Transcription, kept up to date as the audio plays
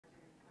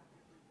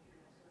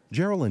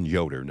Geraldine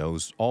Yoder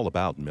knows all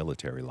about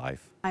military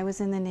life. I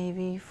was in the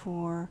Navy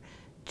for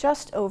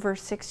just over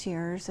 6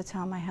 years. That's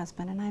how my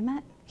husband and I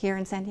met, here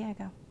in San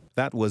Diego.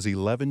 That was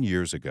 11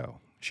 years ago.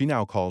 She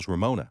now calls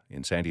Ramona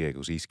in San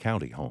Diego's East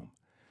County home.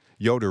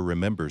 Yoder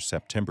remembers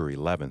September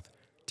 11th,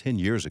 10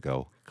 years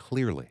ago,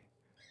 clearly.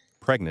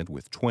 Pregnant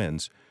with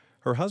twins,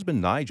 her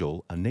husband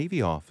Nigel, a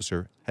Navy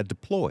officer, had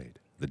deployed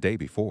the day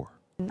before.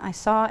 I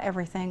saw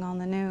everything on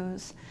the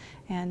news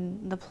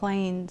and the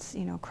planes,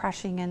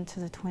 crashing into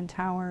the Twin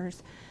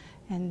Towers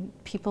and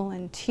people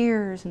in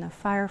tears and the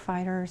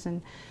firefighters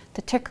and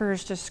the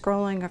tickers just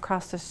scrolling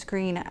across the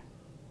screen.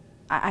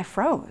 I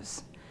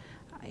froze.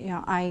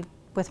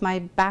 With my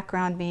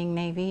background being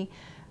Navy,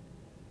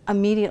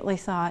 immediately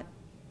thought,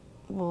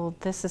 well,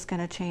 this is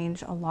going to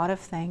change a lot of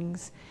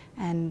things,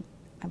 and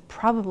I'm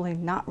probably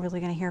not really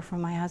going to hear from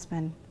my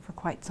husband for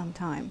quite some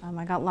time.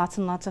 I got lots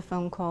and lots of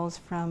phone calls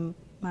from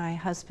my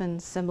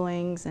husband's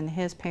siblings and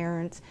his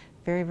parents,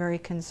 very, very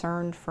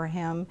concerned for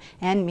him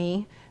and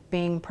me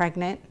being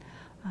pregnant.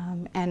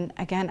 And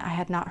again, I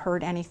had not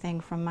heard anything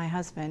from my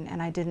husband,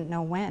 and I didn't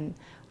know when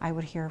I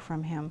would hear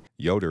from him.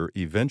 Yoder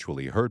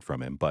eventually heard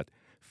from him, but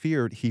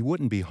feared he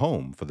wouldn't be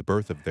home for the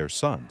birth of their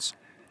sons,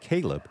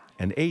 Caleb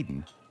and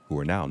Aiden, who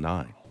are now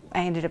 9. I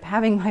ended up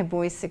having my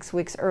boys 6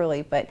 weeks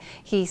early, but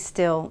he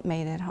still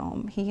made it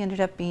home. He ended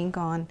up being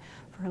gone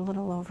for a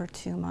little over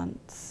 2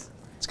 months.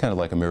 It's kind of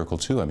like a miracle,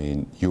 too. I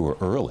mean, you were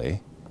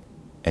early,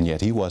 and yet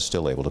he was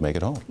still able to make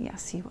it home.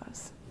 Yes, he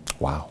was.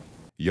 Wow.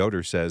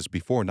 Yoder says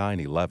before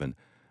 9/11,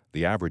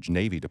 the average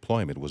Navy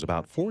deployment was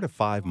about 4 to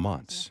 5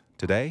 months.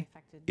 Today,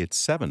 it's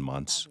 7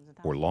 months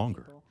or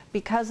longer.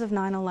 Because of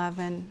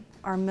 9/11,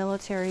 our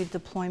military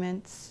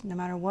deployments, no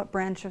matter what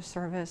branch of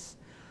service,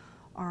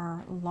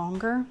 are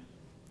longer,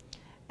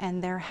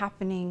 and they're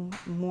happening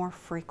more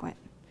frequent,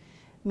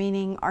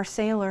 meaning our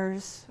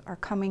sailors are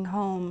coming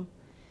home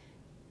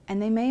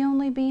and they may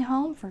only be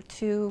home for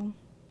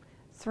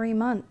 2-3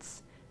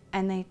 months,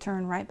 and they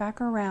turn right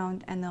back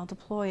around and they'll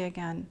deploy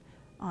again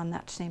on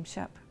that same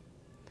ship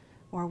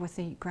or with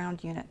the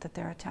ground unit that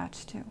they're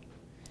attached to.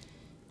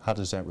 How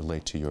does that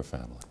relate to your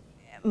family?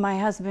 My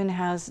husband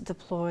has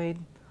deployed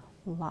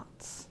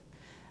lots.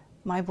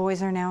 My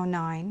boys are now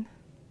 9.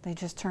 They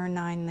just turned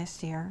 9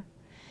 this year.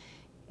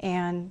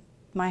 And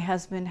my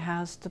husband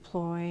has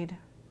deployed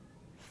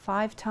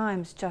 5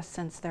 times just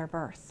since their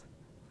birth,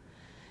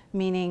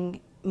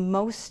 meaning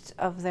most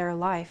of their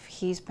life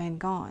he's been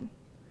gone.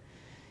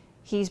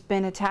 He's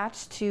been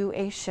attached to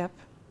a ship,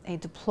 a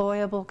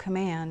deployable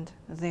command,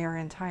 their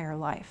entire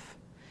life.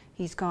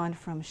 He's gone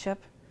from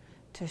ship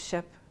to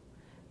ship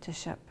to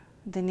ship.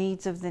 The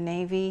needs of the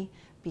Navy,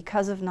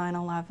 because of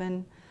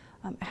 9/11,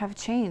 have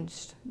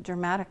changed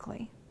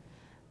dramatically.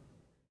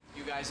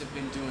 You guys have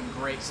been doing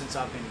great since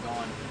I've been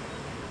gone.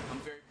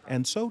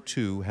 And so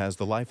too has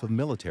the life of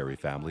military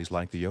families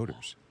like the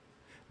Yoders.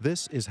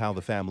 This is how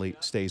the family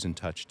stays in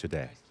touch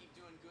today.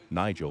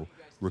 Nigel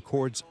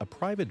records a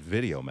private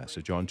video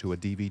message onto a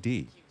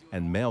DVD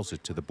and mails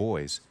it to the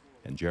boys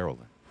and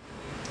Geraldine.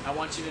 I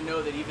want you to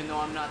know that even though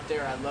I'm not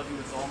there, I love you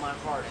with all my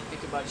heart. I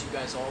think about you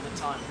guys all the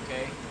time,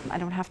 okay? I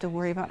don't have to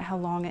worry about how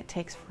long it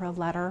takes for a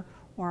letter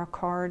or a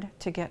card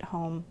to get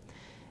home.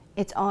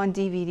 It's on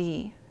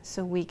DVD,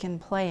 so we can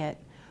play it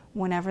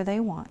whenever they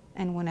want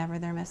and whenever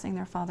they're missing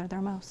their father their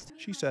most.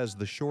 She says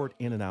the short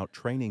in and out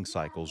training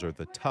cycles are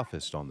the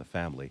toughest on the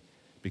family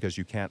because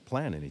you can't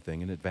plan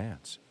anything in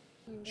advance.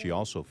 She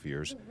also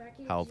fears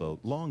how the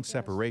long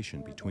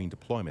separation between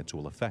deployments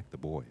will affect the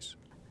boys.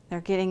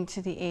 They're getting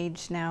to the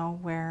age now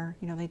where,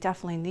 they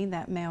definitely need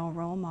that male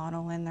role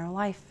model in their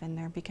life, and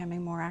they're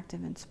becoming more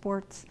active in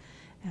sports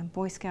and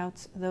Boy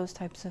Scouts, those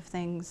types of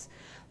things.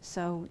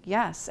 So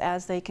yes,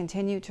 as they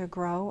continue to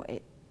grow,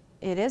 it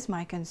is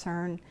my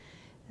concern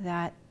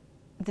that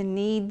the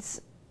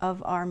needs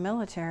of our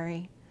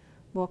military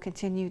will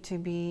continue to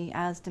be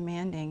as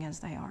demanding as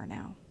they are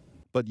now.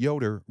 But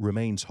Yoder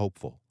remains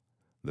hopeful.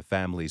 The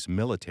family's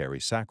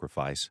military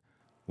sacrifice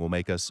will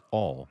make us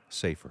all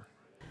safer.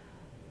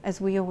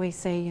 As we always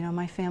say,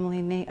 my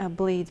family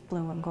bleeds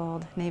blue and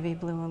gold, Navy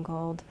blue and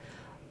gold.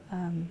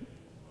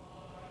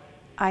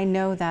 I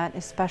know that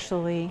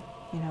especially,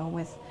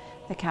 with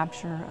the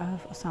capture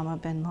of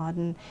Osama bin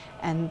Laden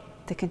and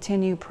the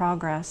continued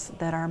progress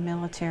that our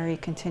military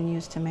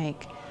continues to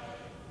make,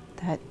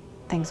 that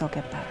things will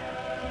get better.